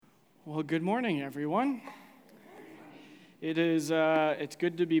Well, good morning, everyone. It's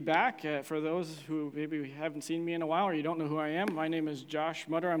good to be back. For those who maybe haven't seen me in a while or you don't know who I am, my name is Josh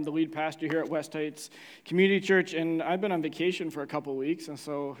Mutter. I'm the lead pastor here at West Heights Community Church, and I've been on vacation for a couple weeks, and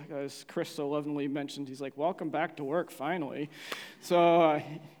so as Chris so lovingly mentioned, he's like, welcome back to work, finally. So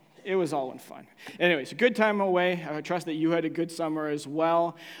it was all in fun. Anyways, a good time away. I trust that you had a good summer as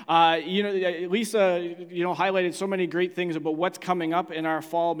well. Lisa, highlighted so many great things about what's coming up in our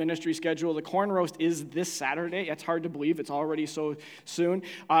fall ministry schedule. The corn roast is this Saturday. It's hard to believe it's already so soon.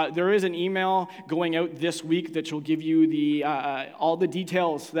 There is an email going out this week that will give you all the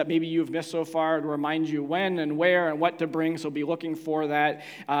details that maybe you've missed so far to remind you when and where and what to bring. So be looking for that.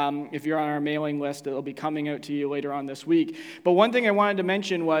 If you're on our mailing list, it'll be coming out to you later on this week. But one thing I wanted to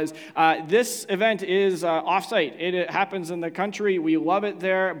mention was this event is off-site. It happens in the country. We love it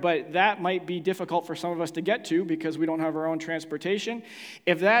there, but that might be difficult for some of us to get to because we don't have our own transportation.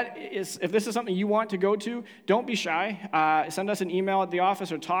 If this is something you want to go to, don't be shy. Send us an email at the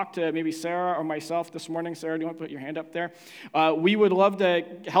office or talk to maybe Sarah or myself this morning. Sarah, do you want to put your hand up there? We would love to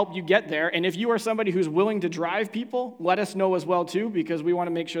help you get there, and if you are somebody who's willing to drive people, let us know as well too, because we want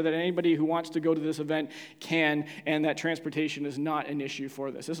to make sure that anybody who wants to go to this event can, and that transportation is not an issue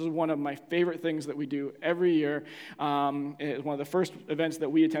for this. This is one of my favorite things that we do every year. It's one of the first events that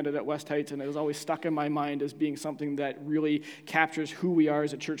we attended at West Heights, and it was always stuck in my mind as being something that really captures who we are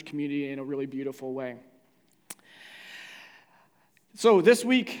as a church community in a really beautiful way. So this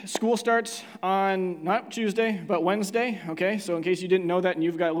week, school starts on not Tuesday, but Wednesday, okay? So in case you didn't know that and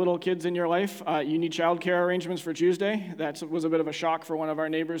you've got little kids in your life, you need childcare arrangements for Tuesday. That was a bit of a shock for one of our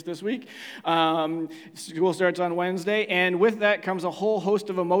neighbors this week. School starts on Wednesday, and with that comes a whole host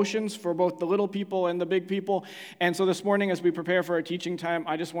of emotions for both the little people and the big people. And so this morning, as we prepare for our teaching time,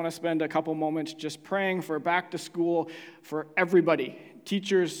 I just want to spend a couple moments just praying for back to school for everybody.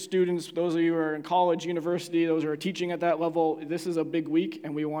 Teachers, students, those of you who are in college, university, those who are teaching at that level, this is a big week,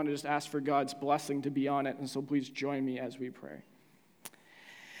 and we want to just ask for God's blessing to be on it, and so please join me as we pray.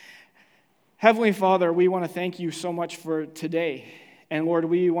 Heavenly Father, we want to thank you so much for today. And Lord,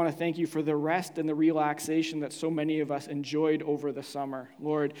 we want to thank you for the rest and the relaxation that so many of us enjoyed over the summer.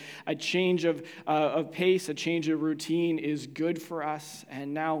 Lord, a change of pace, a change of routine is good for us.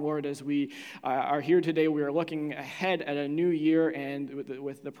 And now, Lord, as we are here today, we are looking ahead at a new year, and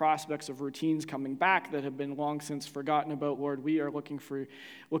with the prospects of routines coming back that have been long since forgotten about, Lord, we are looking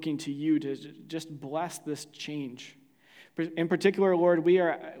to you to just bless this change. In particular, Lord,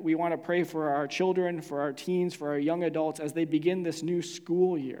 we want to pray for our children, for our teens, for our young adults as they begin this new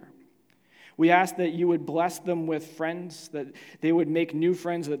school year. We ask that you would bless them with friends, that they would make new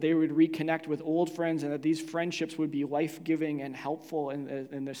friends, that they would reconnect with old friends, and that these friendships would be life-giving and helpful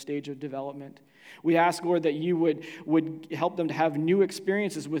in the stage of development. We ask, Lord, that you would help them to have new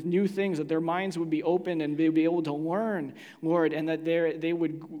experiences with new things, that their minds would be open and they would be able to learn, Lord, and that they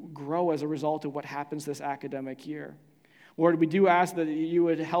would grow as a result of what happens this academic year. Lord, we do ask that you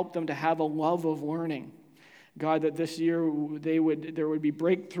would help them to have a love of learning. God, that this year there would be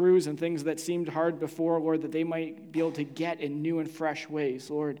breakthroughs and things that seemed hard before, Lord, that they might be able to get in new and fresh ways.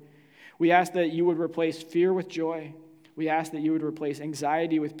 Lord, we ask that you would replace fear with joy. We ask that you would replace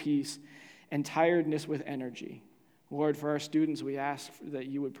anxiety with peace and tiredness with energy. Lord, for our students, we ask that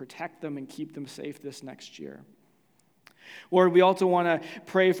you would protect them and keep them safe this next year. Lord, we also want to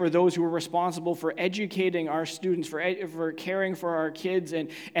pray for those who are responsible for educating our students, for caring for our kids and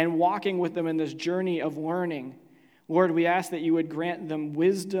walking with them in this journey of learning. Lord, we ask that you would grant them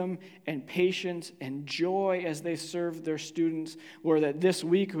wisdom and patience and joy as they serve their students. Lord, that this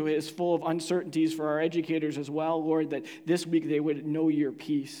week is full of uncertainties for our educators as well. Lord, that this week they would know your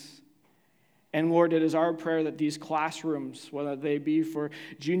peace. And Lord, it is our prayer that these classrooms, whether they be for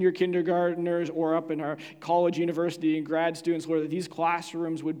junior kindergartners or up in our college, university, and grad students, Lord, that these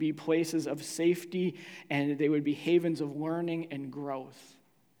classrooms would be places of safety and they would be havens of learning and growth.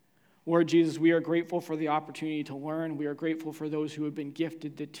 Lord Jesus, we are grateful for the opportunity to learn. We are grateful for those who have been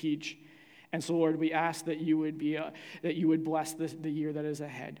gifted to teach. And so, Lord, we ask that you would bless the year that is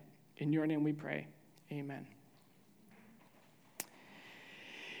ahead. In your name we pray. Amen.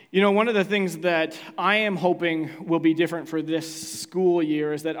 One of the things that I am hoping will be different for this school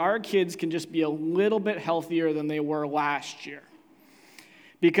year is that our kids can just be a little bit healthier than they were last year.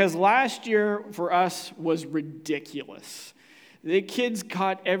 Because last year for us was ridiculous. The kids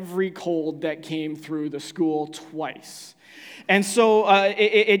caught every cold that came through the school twice. And so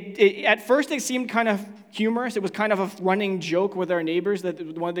at first it seemed kind of humorous. It was kind of a running joke with our neighbors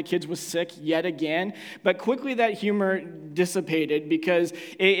that one of the kids was sick yet again. But quickly that humor dissipated because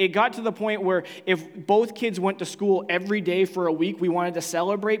it got to the point where if both kids went to school every day for a week, we wanted to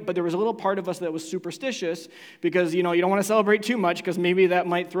celebrate, but there was a little part of us that was superstitious because, you don't want to celebrate too much because maybe that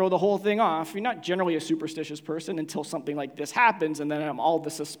might throw the whole thing off. You're not generally a superstitious person until something like this happens, and then I'm all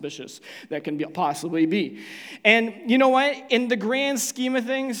the suspicious that can possibly be. And you know what? In the grand scheme of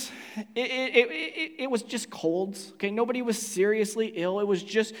things, it was just colds. Okay, nobody was seriously ill. It was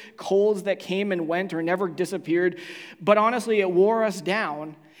just colds that came and went or never disappeared. But honestly, it wore us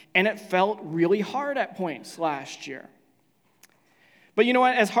down, and it felt really hard at points last year. But you know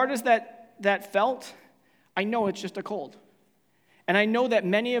what? As hard as that felt, I know it's just a cold. And I know that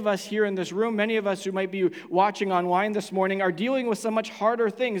many of us here in this room, many of us who might be watching online this morning are dealing with some much harder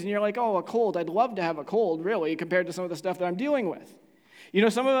things. And you're like, oh, a cold. I'd love to have a cold, really, compared to some of the stuff that I'm dealing with.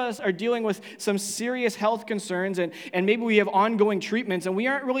 Some of us are dealing with some serious health concerns, and maybe we have ongoing treatments, and we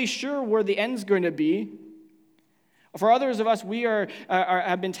aren't really sure where the end's going to be. For others of us, we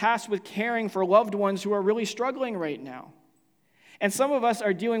have been tasked with caring for loved ones who are really struggling right now. And some of us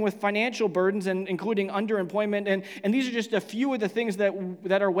are dealing with financial burdens, including underemployment, and these are just a few of the things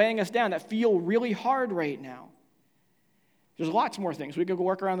that are weighing us down, that feel really hard right now. There's lots more things. We could go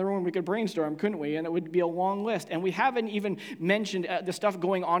work around the room and we could brainstorm, couldn't we? And it would be a long list. And we haven't even mentioned the stuff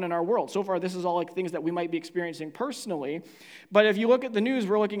going on in our world. So far, this is all like things that we might be experiencing personally. But if you look at the news,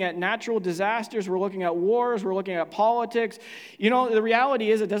 we're looking at natural disasters, we're looking at wars, we're looking at politics. The reality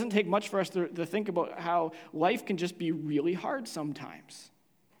is it doesn't take much for us to think about how life can just be really hard sometimes.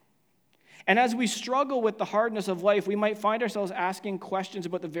 And as we struggle with the hardness of life, we might find ourselves asking questions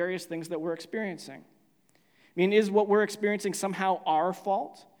about the various things that we're experiencing. Is what we're experiencing somehow our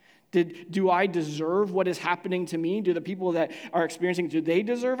fault? Do I deserve what is happening to me? Do the people that are experiencing, do they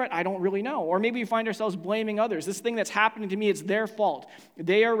deserve it? I don't really know. Or maybe we find ourselves blaming others. This thing that's happening to me, it's their fault.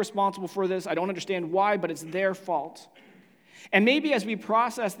 They are responsible for this. I don't understand why, but it's their fault. And maybe as we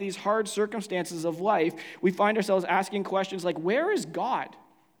process these hard circumstances of life, we find ourselves asking questions like, where is God?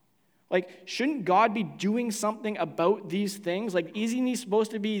 Shouldn't God be doing something about these things? Isn't he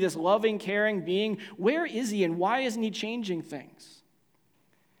supposed to be this loving, caring being? Where is he, and why isn't he changing things?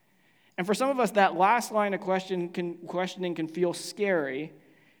 And for some of us, that last line of questioning can feel scary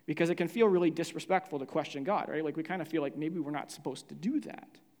because it can feel really disrespectful to question God, right? We kind of feel like maybe we're not supposed to do that.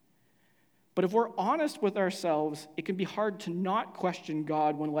 But if we're honest with ourselves, it can be hard to not question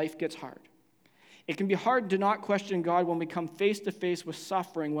God when life gets hard. It can be hard to not question God when we come face to face with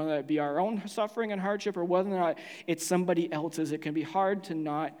suffering, whether it be our own suffering and hardship or whether or not it's somebody else's. It can be hard to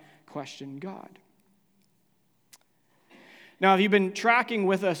not question God. Now, if you've been tracking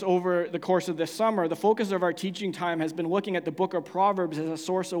with us over the course of this summer, the focus of our teaching time has been looking at the book of Proverbs as a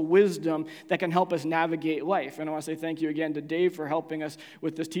source of wisdom that can help us navigate life. And I want to say thank you again to Dave for helping us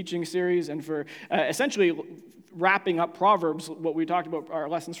with this teaching series and for essentially wrapping up Proverbs, what we talked about, our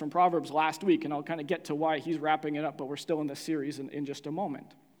lessons from Proverbs last week. And I'll kind of get to why he's wrapping it up, but we're still in this series in just a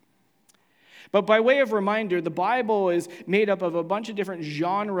moment. But by way of reminder, the Bible is made up of a bunch of different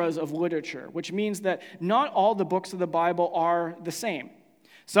genres of literature, which means that not all the books of the Bible are the same.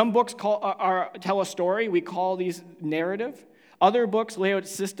 Some books tell a story. We call these narrative. Other books lay out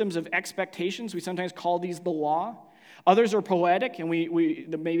systems of expectations. We sometimes call these the law. Others are poetic, and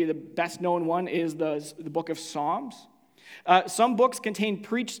maybe the best-known one is the book of Psalms. Some books contain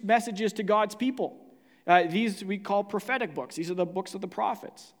preached messages to God's people. These we call prophetic books. These are the books of the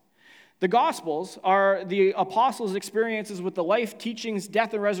prophets. The Gospels are the apostles' experiences with the life, teachings,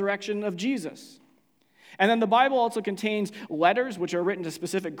 death, and resurrection of Jesus. And then the Bible also contains letters, which are written to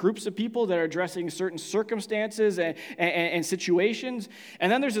specific groups of people that are addressing certain circumstances and situations. And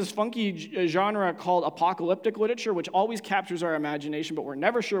then there's this funky genre called apocalyptic literature, which always captures our imagination, but we're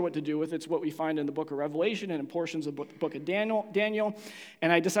never sure what to do with it. It's what we find in the book of Revelation and in portions of the book of Daniel.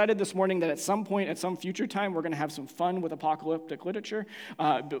 And I decided this morning that at some point, at some future time, we're going to have some fun with apocalyptic literature,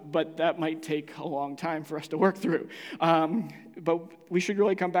 but that might take a long time for us to work through. But we should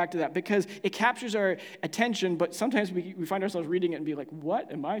really come back to that because it captures our attention, but sometimes we find ourselves reading it and be like,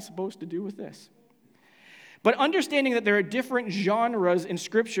 what am I supposed to do with this? But understanding that there are different genres in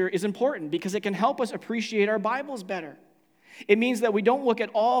Scripture is important because it can help us appreciate our Bibles better. It means that we don't look at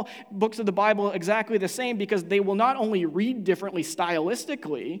all books of the Bible exactly the same because they will not only read differently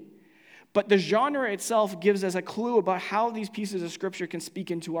stylistically, but the genre itself gives us a clue about how these pieces of Scripture can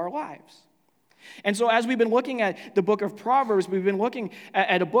speak into our lives. And so as we've been looking at the book of Proverbs, we've been looking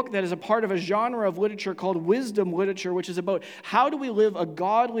at a book that is a part of a genre of literature called wisdom literature, which is about how do we live a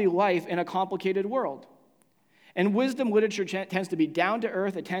godly life in a complicated world. And wisdom literature tends to be down to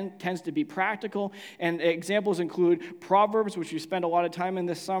earth, it tends to be practical, and examples include Proverbs, which we spend a lot of time in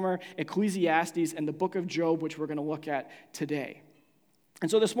this summer, Ecclesiastes, and the book of Job, which we're going to look at today. And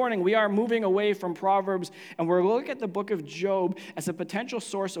so this morning, we are moving away from Proverbs, and we're looking at the book of Job as a potential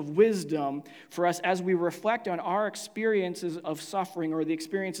source of wisdom for us as we reflect on our experiences of suffering or the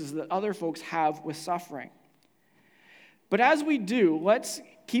experiences that other folks have with suffering. But as we do, let's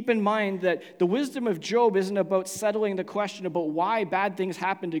keep in mind that the wisdom of Job isn't about settling the question about why bad things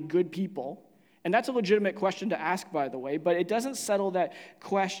happen to good people. And that's a legitimate question to ask, by the way, but it doesn't settle that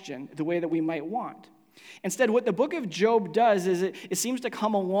question the way that we might want. Instead, what the book of Job does is it seems to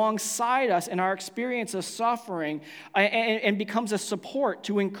come alongside us in our experience of suffering and becomes a support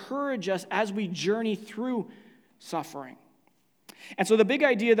to encourage us as we journey through suffering. And so the big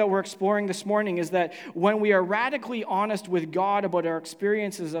idea that we're exploring this morning is that when we are radically honest with God about our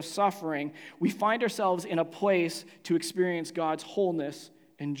experiences of suffering, we find ourselves in a place to experience God's wholeness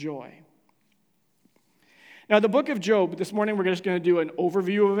and joy. Now, the book of Job, this morning we're just going to do an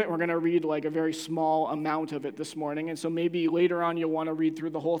overview of it. We're going to read like a very small amount of it this morning. And so maybe later on you'll want to read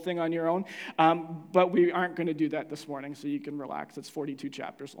through the whole thing on your own. But we aren't going to do that this morning, so you can relax. It's 42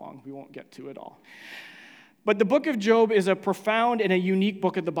 chapters long. We won't get to it all. But the book of Job is a profound and a unique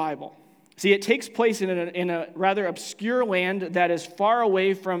book of the Bible. See, it takes place in a rather obscure land that is far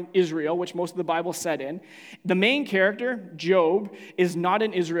away from Israel, which most of the Bible set in. The main character, Job, is not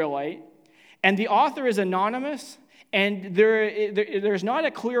an Israelite, and the author is anonymous, and there's not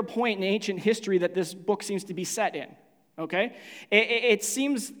a clear point in ancient history that this book seems to be set in. Okay? It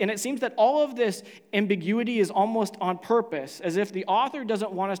seems that all of this ambiguity is almost on purpose, as if the author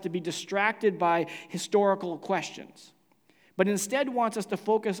doesn't want us to be distracted by historical questions, but instead wants us to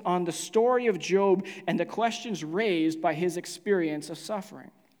focus on the story of Job and the questions raised by his experience of suffering.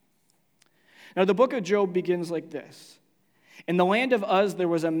 Now, the book of Job begins like this. In the land of Uz, there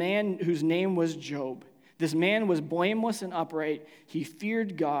was a man whose name was Job. This man was blameless and upright. He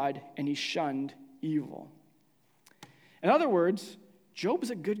feared God, and he shunned evil. In other words,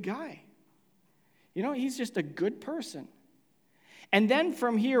 Job's a good guy. You know, he's just a good person. And then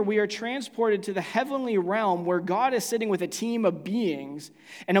from here, we are transported to the heavenly realm where God is sitting with a team of beings.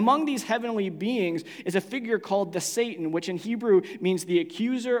 And among these heavenly beings is a figure called the Satan, which in Hebrew means the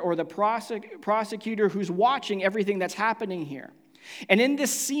accuser or the prosecutor who's watching everything that's happening here. And in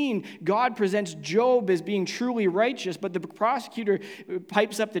this scene, God presents Job as being truly righteous, but the prosecutor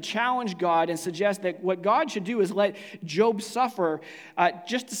pipes up to challenge God and suggests that what God should do is let Job suffer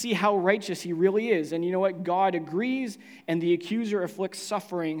just to see how righteous he really is. And you know what? God agrees, and the accuser inflicts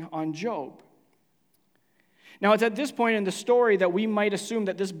suffering on Job. Now, it's at this point in the story that we might assume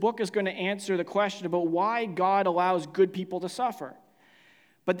that this book is going to answer the question about why God allows good people to suffer.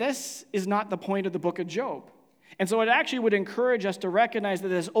 But this is not the point of the book of Job. And so it actually would encourage us to recognize that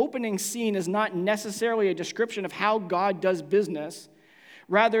this opening scene is not necessarily a description of how God does business.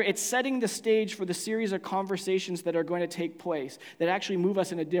 Rather, it's setting the stage for the series of conversations that are going to take place that actually move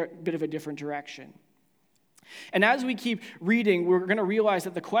us in a bit of a different direction. And as we keep reading, we're going to realize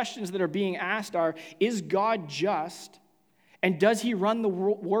that the questions that are being asked are, is God just? And does he run the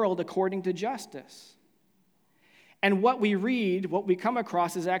world according to justice? And what we read, what we come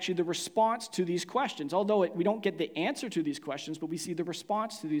across is actually the response to these questions. Although we don't get the answer to these questions, but we see the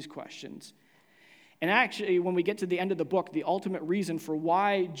response to these questions. And actually, when we get to the end of the book, the ultimate reason for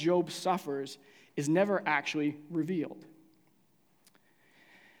why Job suffers is never actually revealed.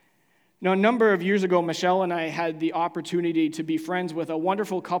 Now, a number of years ago, Michelle and I had the opportunity to be friends with a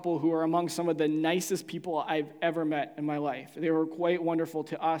wonderful couple who are among some of the nicest people I've ever met in my life. They were quite wonderful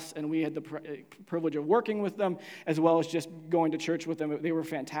to us, and we had the privilege of working with them as well as just going to church with them. They were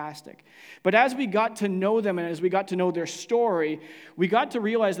fantastic. But as we got to know them and as we got to know their story, we got to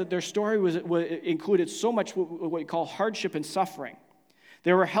realize that their story included so much what we call hardship and suffering.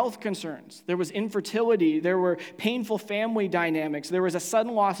 There were health concerns, there was infertility, there were painful family dynamics, there was a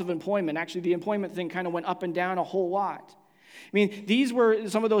sudden loss of employment. Actually, the employment thing kind of went up and down a whole lot. I mean, these were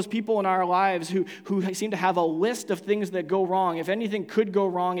some of those people in our lives who seemed to have a list of things that go wrong. If anything could go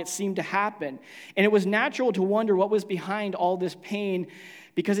wrong, it seemed to happen. And it was natural to wonder what was behind all this pain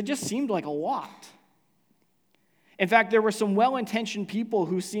because it just seemed like a lot. In fact, there were some well-intentioned people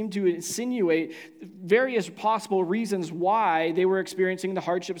who seemed to insinuate various possible reasons why they were experiencing the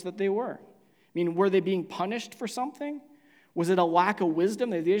hardships that they were. I mean, were they being punished for something? Was it a lack of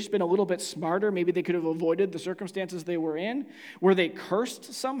wisdom? Had they just been a little bit smarter? Maybe they could have avoided the circumstances they were in? Were they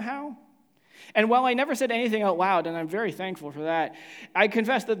cursed somehow? And while I never said anything out loud, and I'm very thankful for that, I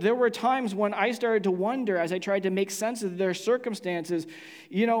confess that there were times when I started to wonder as I tried to make sense of their circumstances,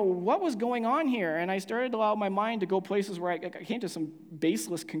 what was going on here? And I started to allow my mind to go places where I came to some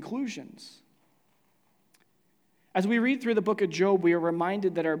baseless conclusions. As we read through the book of Job, we are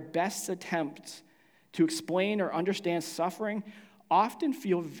reminded that our best attempts to explain or understand suffering often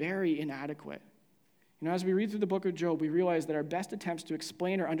feel very inadequate. As we read through the book of Job, we realize that our best attempts to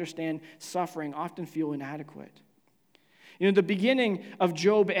explain or understand suffering often feel inadequate. The beginning of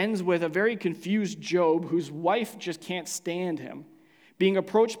Job ends with a very confused Job whose wife just can't stand him, being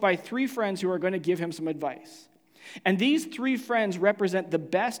approached by 3 friends who are going to give him some advice. And these 3 friends represent the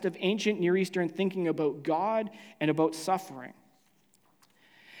best of ancient Near Eastern thinking about God and about suffering.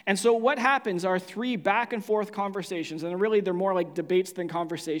 And so what happens are 3 back and forth conversations, and really they're more like debates than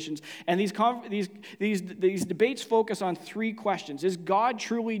conversations. And these debates focus on 3 questions. Is God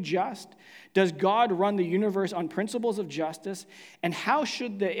truly just? Does God run the universe on principles of justice? And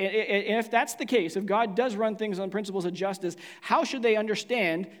and if that's the case, if God does run things on principles of justice, how should they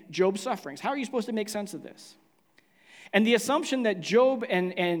understand Job's sufferings? How are you supposed to make sense of this? And the assumption that Job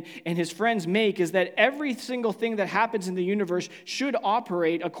and his friends make is that every single thing that happens in the universe should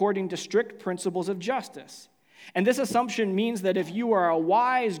operate according to strict principles of justice. And this assumption means that if you are a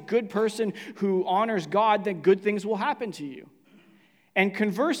wise, good person who honors God, then good things will happen to you. And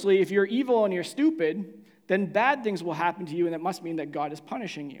conversely, if you're evil and you're stupid, then bad things will happen to you, and that must mean that God is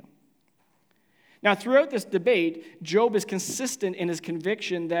punishing you. Now, throughout this debate, Job is consistent in his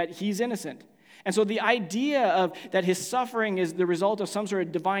conviction that he's innocent. And so the idea that his suffering is the result of some sort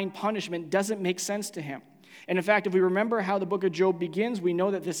of divine punishment doesn't make sense to him. And in fact, if we remember how the book of Job begins, we know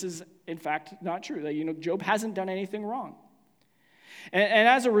that this is, in fact, not true. That, Job hasn't done anything wrong. And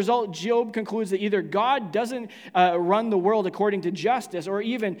as a result, Job concludes that either God doesn't run the world according to justice, or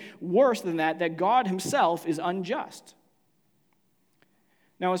even worse than that God himself is unjust.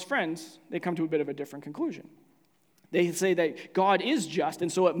 Now, his friends, they come to a bit of a different conclusion. They say that God is just, and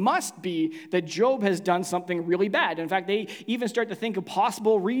so it must be that Job has done something really bad. In fact, they even start to think of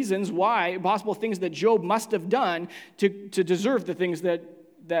possible things that Job must have done to deserve the things that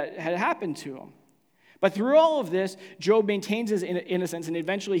had happened to him. But through all of this, Job maintains his innocence, and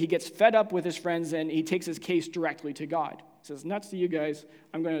eventually he gets fed up with his friends, and he takes his case directly to God. He says, nuts to you guys,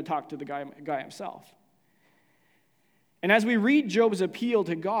 I'm going to talk to the guy himself. And as we read Job's appeal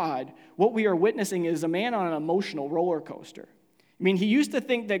to God, what we are witnessing is a man on an emotional roller coaster. I mean, he used to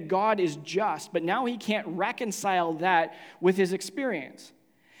think that God is just, but now he can't reconcile that with his experience.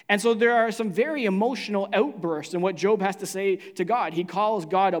 And so there are some very emotional outbursts in what Job has to say to God. He calls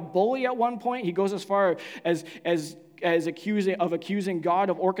God a bully at one point. He goes as far as accusing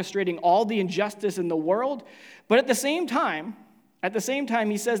God of orchestrating all the injustice in the world. But at the same time,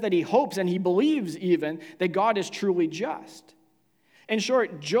 he says that he hopes and he believes even that God is truly just. In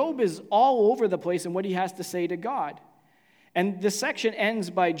short, Job is all over the place in what he has to say to God. And the section ends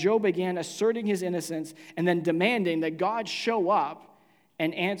by Job again asserting his innocence and then demanding that God show up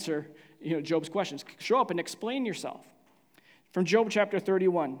and answer Job's questions. Show up and explain yourself. From Job chapter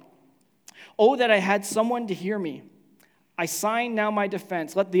 31. Oh, that I had someone to hear me. I sign now my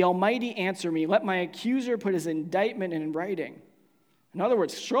defense. Let the Almighty answer me. Let my accuser put his indictment in writing. In other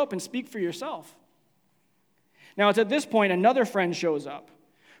words, show up and speak for yourself. Now, it's at this point another friend shows up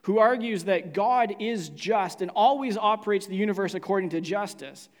who argues that God is just and always operates the universe according to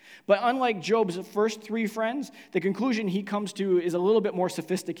justice. But unlike Job's first 3 friends, the conclusion he comes to is a little bit more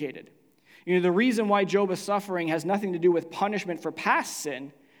sophisticated. The reason why Job is suffering has nothing to do with punishment for past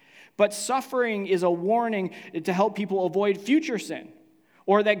sin, but suffering is a warning to help people avoid future sin.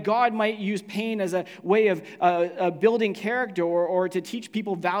 Or that God might use pain as a way of building character or to teach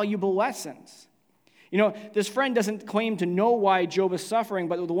people valuable lessons. This friend doesn't claim to know why Job is suffering,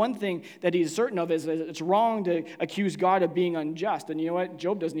 but the one thing that he's certain of is that it's wrong to accuse God of being unjust. And you know what?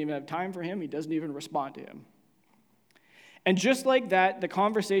 Job doesn't even have time for him. He doesn't even respond to him. And just like that, the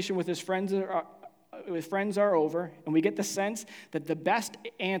conversation with his friends are over, and we get the sense that the best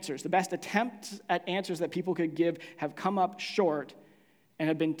attempts at answers that people could give have come up short and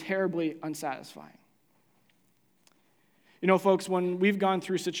have been terribly unsatisfying. Folks, when we've gone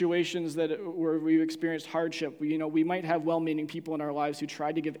through situations where we've experienced hardship, we might have well-meaning people in our lives who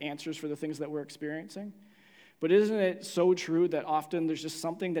try to give answers for the things that we're experiencing. But isn't it so true that often there's just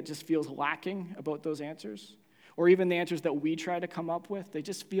something that just feels lacking about those answers? Or even the answers that we try to come up with, they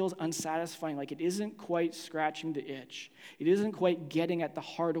just feels unsatisfying, like it isn't quite scratching the itch. It isn't quite getting at the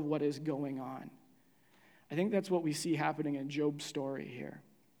heart of what is going on. I think that's what we see happening in Job's story here.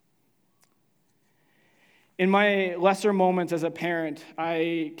 In my lesser moments as a parent,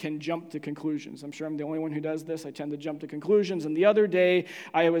 I can jump to conclusions. I'm sure I'm the only one who does this. I tend to jump to conclusions. And the other day,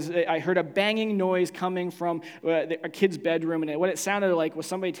 I heard a banging noise coming from a kid's bedroom, and what it sounded like was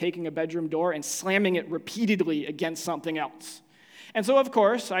somebody taking a bedroom door and slamming it repeatedly against something else. And so, of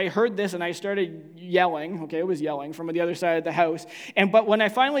course, I heard this, and I started yelling. Okay, it was yelling from the other side of the house. But when I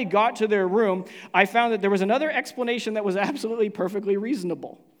finally got to their room, I found that there was another explanation that was absolutely perfectly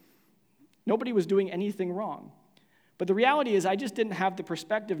reasonable. Nobody was doing anything wrong. But the reality is I just didn't have the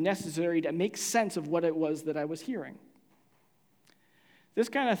perspective necessary to make sense of what it was that I was hearing. This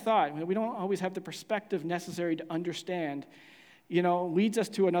kind of thought, we don't always have the perspective necessary to understand, leads us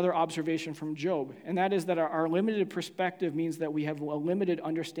to another observation from Job, and that is that our limited perspective means that we have a limited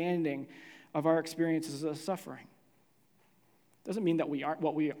understanding of our experiences of suffering. Doesn't mean that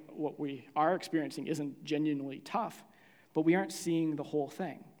what we are experiencing isn't genuinely tough, but we aren't seeing the whole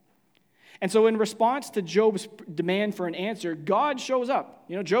thing. And so in response to Job's demand for an answer, God shows up.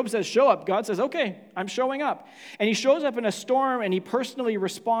 Job says, show up. God says, okay, I'm showing up. And he shows up in a storm, and he personally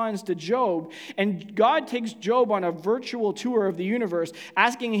responds to Job. And God takes Job on a virtual tour of the universe,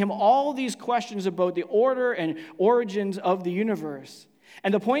 asking him all these questions about the order and origins of the universe.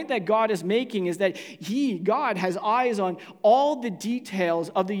 And the point that God is making is that God, has eyes on all the details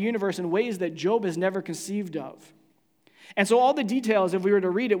of the universe in ways that Job has never conceived of. And so all the details, if we were to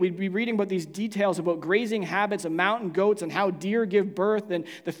read it, we'd be reading about these details about grazing habits of mountain goats and how deer give birth and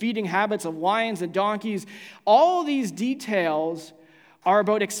the feeding habits of lions and donkeys. All these details are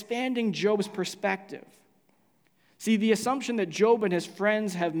about expanding Job's perspective. See, the assumption that Job and his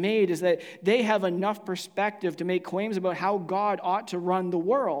friends have made is that they have enough perspective to make claims about how God ought to run the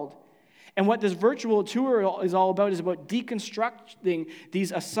world. And what this virtual tour is all about is about deconstructing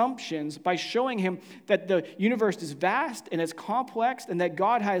these assumptions by showing him that the universe is vast and it's complex and that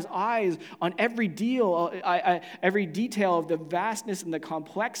God has eyes on every detail of the vastness and the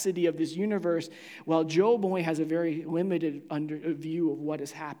complexity of this universe, while Job only has a very limited view of what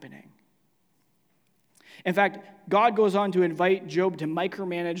is happening. In fact, God goes on to invite Job to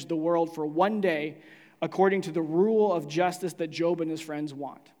micromanage the world for one day according to the rule of justice that Job and his friends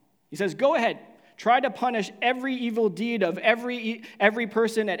want. He says, go ahead, try to punish every evil deed of every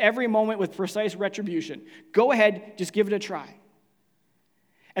person at every moment with precise retribution. Go ahead, just give it a try.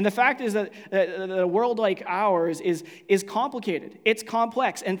 And the fact is that a world like ours is complicated. It's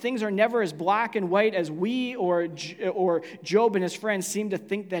complex, and things are never as black and white as we or Job and his friends seem to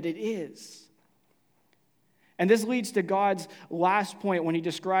think that it is. And this leads to God's last point when he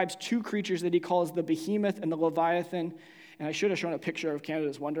describes two creatures that he calls the behemoth and the leviathan. And I should have shown a picture of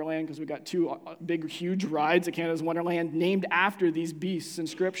Canada's Wonderland because we've got two big, huge rides at Canada's Wonderland named after these beasts in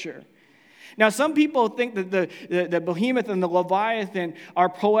Scripture. Now, some people think that the behemoth and the leviathan are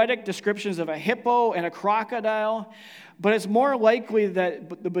poetic descriptions of a hippo and a crocodile, but it's more likely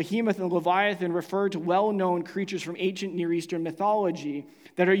that the behemoth and Leviathan refer to well-known creatures from ancient Near Eastern mythology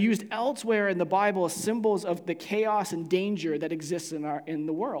that are used elsewhere in the Bible as symbols of the chaos and danger that exists in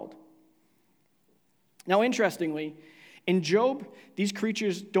the world. Now, interestingly, in Job, these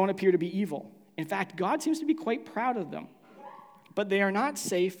creatures don't appear to be evil. In fact, God seems to be quite proud of them. But they are not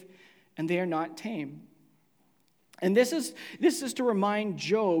safe, and they are not tame. And this is to remind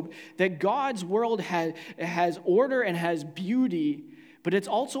Job that God's world has order and has beauty, but it's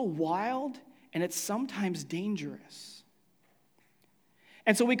also wild, and it's sometimes dangerous.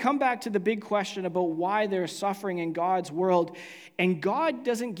 And so we come back to the big question about why there's suffering in God's world, and God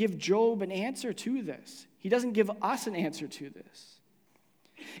doesn't give Job an answer to this. He doesn't give us an answer to this.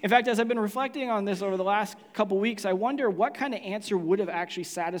 In fact, as I've been reflecting on this over the last couple weeks, I wonder what kind of answer would have actually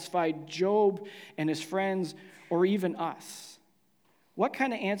satisfied Job and his friends, or even us. What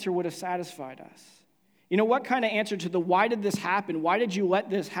kind of answer would have satisfied us? What kind of answer to the why did this happen, why did you let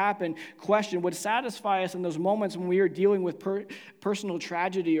this happen question would satisfy us in those moments when we are dealing with personal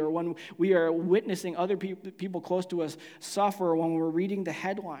tragedy, or when we are witnessing other people close to us suffer, or when we're reading the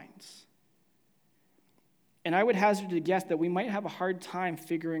headlines? And I would hazard to guess that we might have a hard time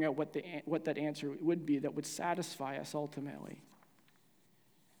figuring out what that answer would be that would satisfy us ultimately.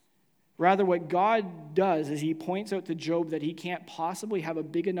 Rather, what God does is he points out to Job that he can't possibly have a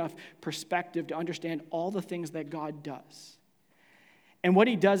big enough perspective to understand all the things that God does. And what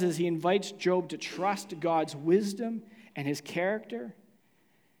he does is he invites Job to trust God's wisdom and his character.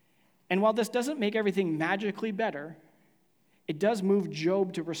 And while this doesn't make everything magically better, it does move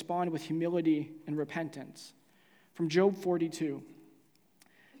Job to respond with humility and repentance. From Job 42.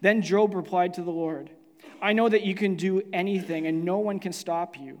 Then Job replied to the Lord, I know that you can do anything and no one can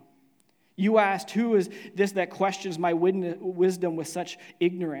stop you. You asked, who is this that questions my wisdom with such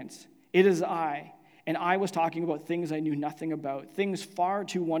ignorance? It is I. and I was talking about things I knew nothing about, things far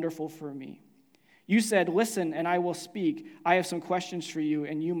too wonderful for me. You said, 'Listen, and I will speak. I have some questions for you,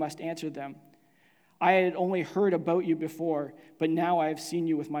 and you must answer them.' I had only heard about you before, but now I have seen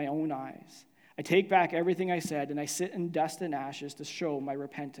you with my own eyes. I take back everything I said, and I sit in dust and ashes to show my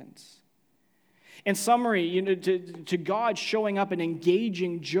repentance." In summary, to God showing up and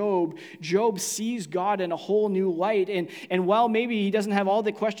engaging Job, Job sees God in a whole new light. And while maybe he doesn't have all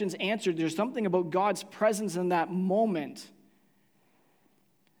the questions answered, there's something about God's presence in that moment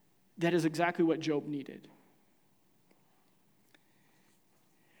that is exactly what Job needed.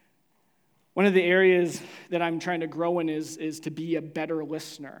 One of the areas that I'm trying to grow in is to be a better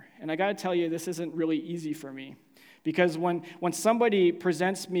listener. And I got to tell you, this isn't really easy for me. Because when somebody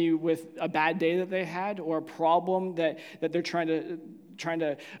presents me with a bad day that they had, or a problem that they're trying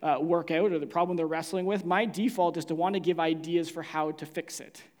to work out, or the problem they're wrestling with, my default is to want to give ideas for how to fix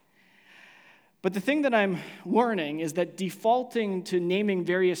it. But the thing that I'm learning is that defaulting to naming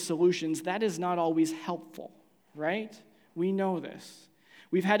various solutions, that is not always helpful, right? We know this.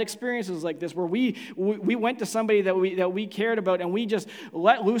 We've had experiences like this where we went to somebody that we cared about, and we just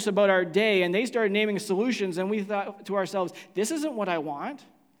let loose about our day, and they started naming solutions, and we thought to ourselves, this isn't what I want.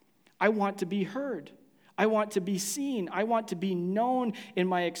 I want to be heard. I want to be seen. I want to be known in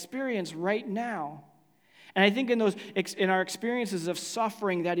my experience right now. And I think in our experiences of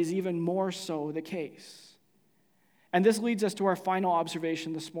suffering, that is even more so the case. And this leads us to our final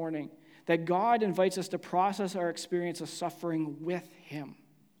observation this morning, that God invites us to process our experience of suffering with him.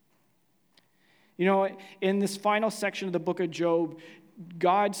 You know, in this final section of the book of Job,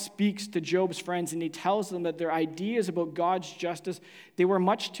 God speaks to Job's friends, and he tells them that their ideas about God's justice, they were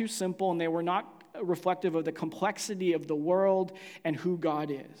much too simple, and they were not reflective of the complexity of the world and who God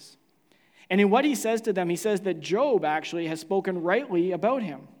is. And in what he says to them, he says that Job actually has spoken rightly about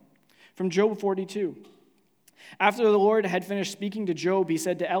him. From Job 42. After the Lord had finished speaking to Job, he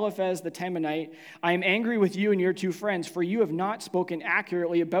said to Eliphaz the Temanite, "I am angry with you and your two friends, for you have not spoken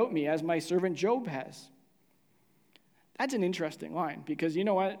accurately about me, as my servant Job has." That's an interesting line, because you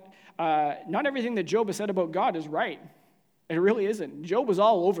know what? Not everything that Job has said about God is right. It really isn't. Job was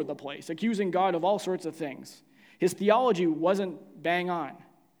all over the place, accusing God of all sorts of things. His theology wasn't bang on.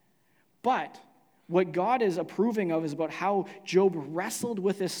 But what God is approving of is about how Job wrestled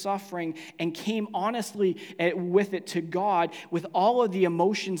with his suffering and came honestly with it to God with all of the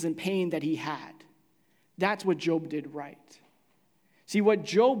emotions and pain that he had. That's what Job did right. See, what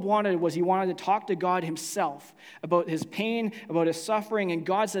Job wanted was he wanted to talk to God himself about his pain, about his suffering, and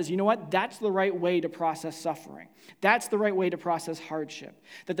God says, you know what? That's the right way to process suffering. That's the right way to process hardship.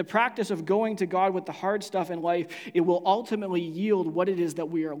 That the practice of going to God with the hard stuff in life, it will ultimately yield what it is that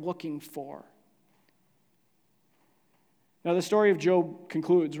we are looking for. Now, the story of Job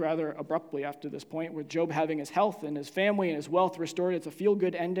concludes rather abruptly after this point, with Job having his health and his family and his wealth restored. It's a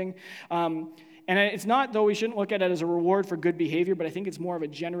feel-good ending. And it's not, though we shouldn't look at it as a reward for good behavior, but I think it's more of a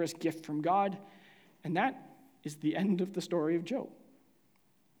generous gift from God. And that is the end of the story of Job.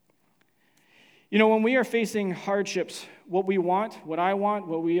 You know, when we are facing hardships, what we want, what I want,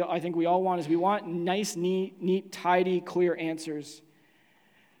 I think we all want, is we want nice, neat, tidy, clear answers.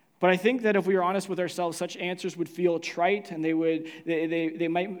 But I think that if we are honest with ourselves, such answers would feel trite, and they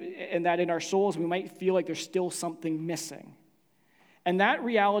might, and that in our souls we might feel like there's still something missing. And that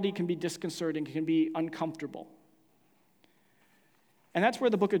reality can be disconcerting, can be uncomfortable. And that's where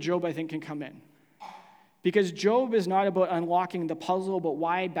the book of Job, I think, can come in. Because Job is not about unlocking the puzzle about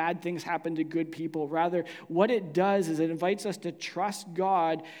why bad things happen to good people. Rather, what it does is it invites us to trust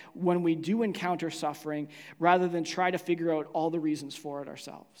God when we do encounter suffering, rather than try to figure out all the reasons for it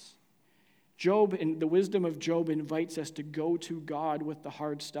ourselves. Job, in the wisdom of Job, invites us to go to God with the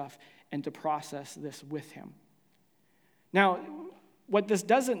hard stuff and to process this with him. Now, what this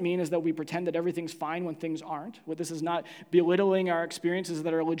doesn't mean is that we pretend that everything's fine when things aren't. What this is not belittling our experiences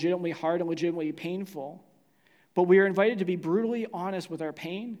that are legitimately hard and legitimately painful. But we are invited to be brutally honest with our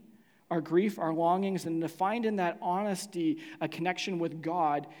pain, our grief, our longings, and to find in that honesty a connection with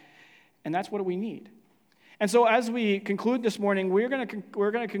God. And that's what we need. And so as we conclude this morning, we're going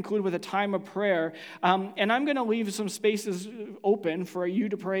to conclude with a time of prayer. And I'm going to leave some spaces open for you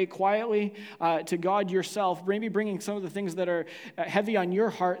to pray quietly to God yourself, maybe bringing some of the things that are heavy on your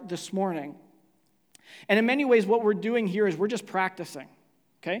heart this morning. And in many ways, what we're doing here is we're just practicing.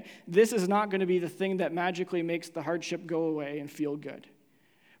 Okay? This is not going to be the thing that magically makes the hardship go away and feel good.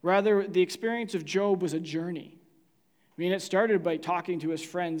 Rather, the experience of Job was a journey. mean, it started by talking to his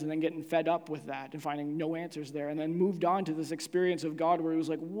friends and then getting fed up with that and finding no answers there, and then moved on to this experience of God where he was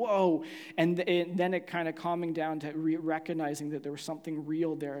like, whoa, and then it kind of calming down to recognizing that there was something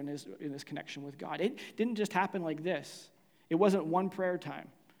real there in his connection with God. It didn't just happen like this. It wasn't one prayer time.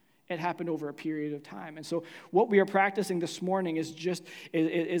 It happened over a period of time. And so what we are practicing this morning is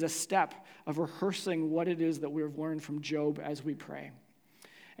a step of rehearsing what it is that we've learned from Job as we pray.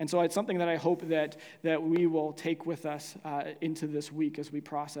 And so it's something that I hope that we will take with us into this week as we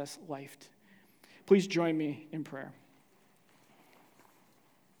process life. Please join me in prayer.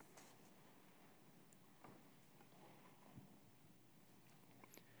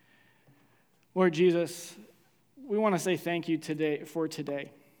 Lord Jesus, we want to say thank you for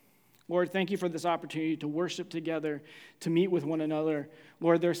today. Lord, thank you for this opportunity to worship together, to meet with one another.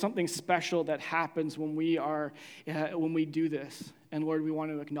 Lord, there's something special that happens when we do this. And Lord, we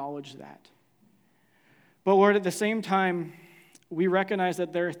want to acknowledge that. But Lord, at the same time, we recognize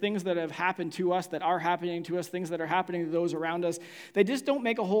that there are things that have happened to us, that are happening to us, things that are happening to those around us. They just don't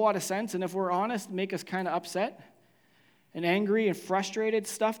make a whole lot of sense. And if we're honest, make us kind of upset and angry and frustrated,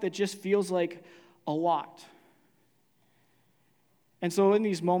 stuff that just feels like a lot. And so in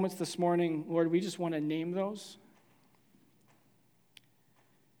these moments this morning, Lord, we just want to name those.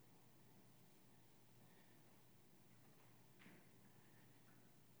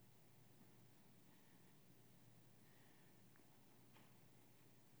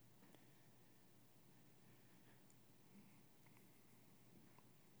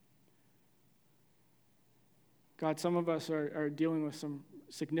 God, some of us are dealing with some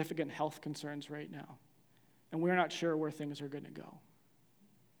significant health concerns right now, and we're not sure where things are going to go.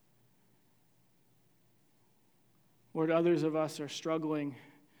 Lord, others of us are struggling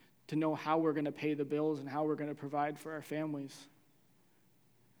to know how we're going to pay the bills and how we're going to provide for our families.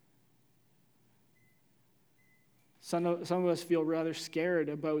 Some of us feel rather scared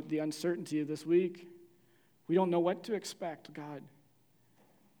about the uncertainty of this week. We don't know what to expect, God.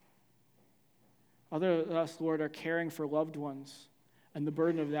 Others of us, Lord, are caring for loved ones, and the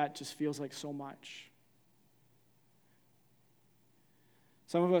burden of that just feels like so much.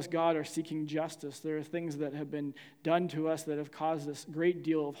 Some of us, God, are seeking justice. There are things that have been done to us that have caused us a great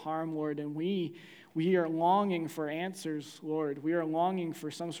deal of harm, Lord, and we are longing for answers, Lord. We are longing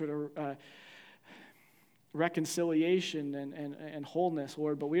for some sort of reconciliation and wholeness,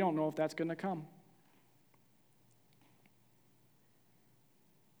 Lord, but we don't know if that's going to come.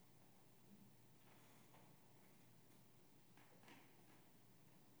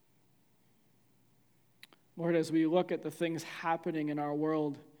 Lord, as we look at the things happening in our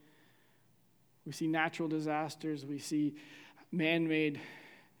world, we see natural disasters, we see man-made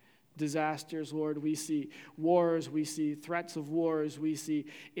disasters, Lord. We see wars, we see threats of wars, we see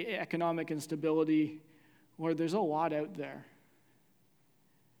economic instability. Lord, there's a lot out there.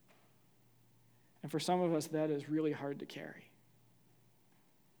 And for some of us, that is really hard to carry.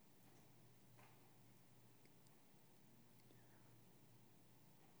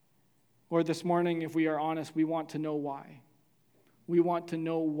 Lord, this morning, if we are honest, we want to know why. We want to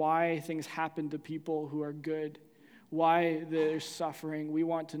know why things happen to people who are good, why there's suffering. We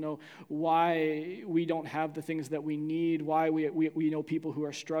want to know why we don't have the things that we need, why we know people who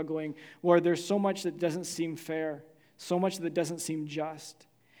are struggling. Lord, there's so much that doesn't seem fair, so much that doesn't seem just.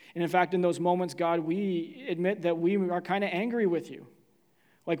 And in fact, in those moments, God, we admit that we are kind of angry with you.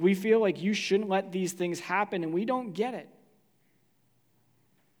 Like we feel like you shouldn't let these things happen, and we don't get it.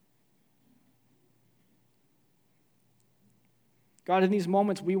 God, in these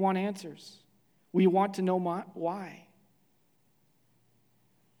moments, we want answers. We want to know why.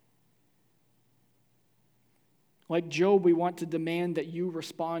 Like Job, we want to demand that you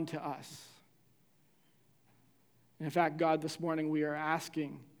respond to us. And in fact, God, this morning we are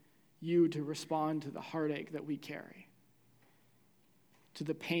asking you to respond to the heartache that we carry, to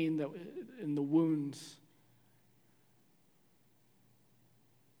the pain and the wounds.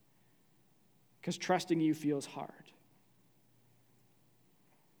 Because trusting you feels hard.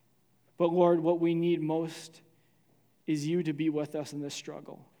 But Lord, what we need most is you to be with us in this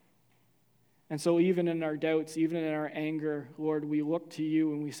struggle. And so even in our doubts, even in our anger, Lord, we look to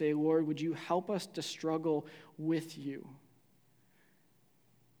you and we say, Lord, would you help us to struggle with you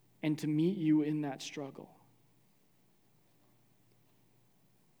and to meet you in that struggle?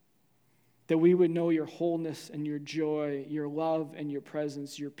 That we would know your wholeness and your joy, your love and your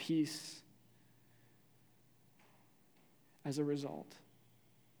presence, your peace as a result.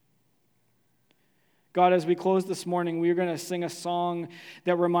 God, as we close this morning, we are going to sing a song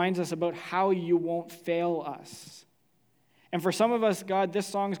that reminds us about how you won't fail us. And for some of us, God, this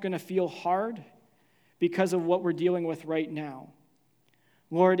song is going to feel hard because of what we're dealing with right now.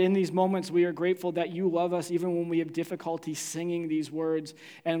 Lord, in these moments, we are grateful that you love us even when we have difficulty singing these words.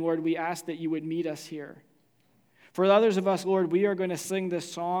 And Lord, we ask that you would meet us here. For others of us, Lord, we are going to sing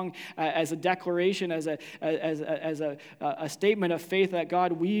this song as a declaration, as a statement of faith that,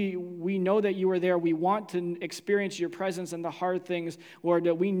 God, we know that you are there. We want to experience your presence in the hard things, Lord,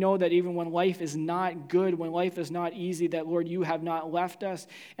 that we know that even when life is not good, when life is not easy, that, Lord, you have not left us.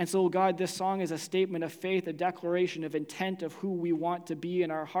 And so, God, this song is a statement of faith, a declaration of intent of who we want to be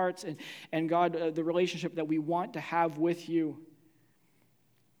in our hearts, and God, the relationship that we want to have with you.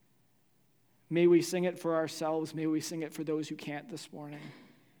 May we sing it for ourselves. May we sing it for those who can't this morning.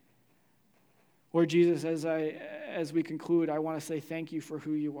 Lord Jesus, as we conclude, I want to say thank you for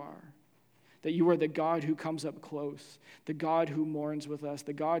who you are. That you are the God who comes up close, the God who mourns with us,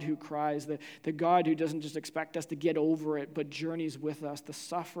 the God who cries, the God who doesn't just expect us to get over it, but journeys with us, the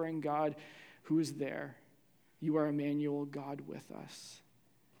suffering God who is there. You are Emmanuel, God with us.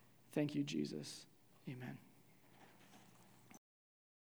 Thank you, Jesus. Amen.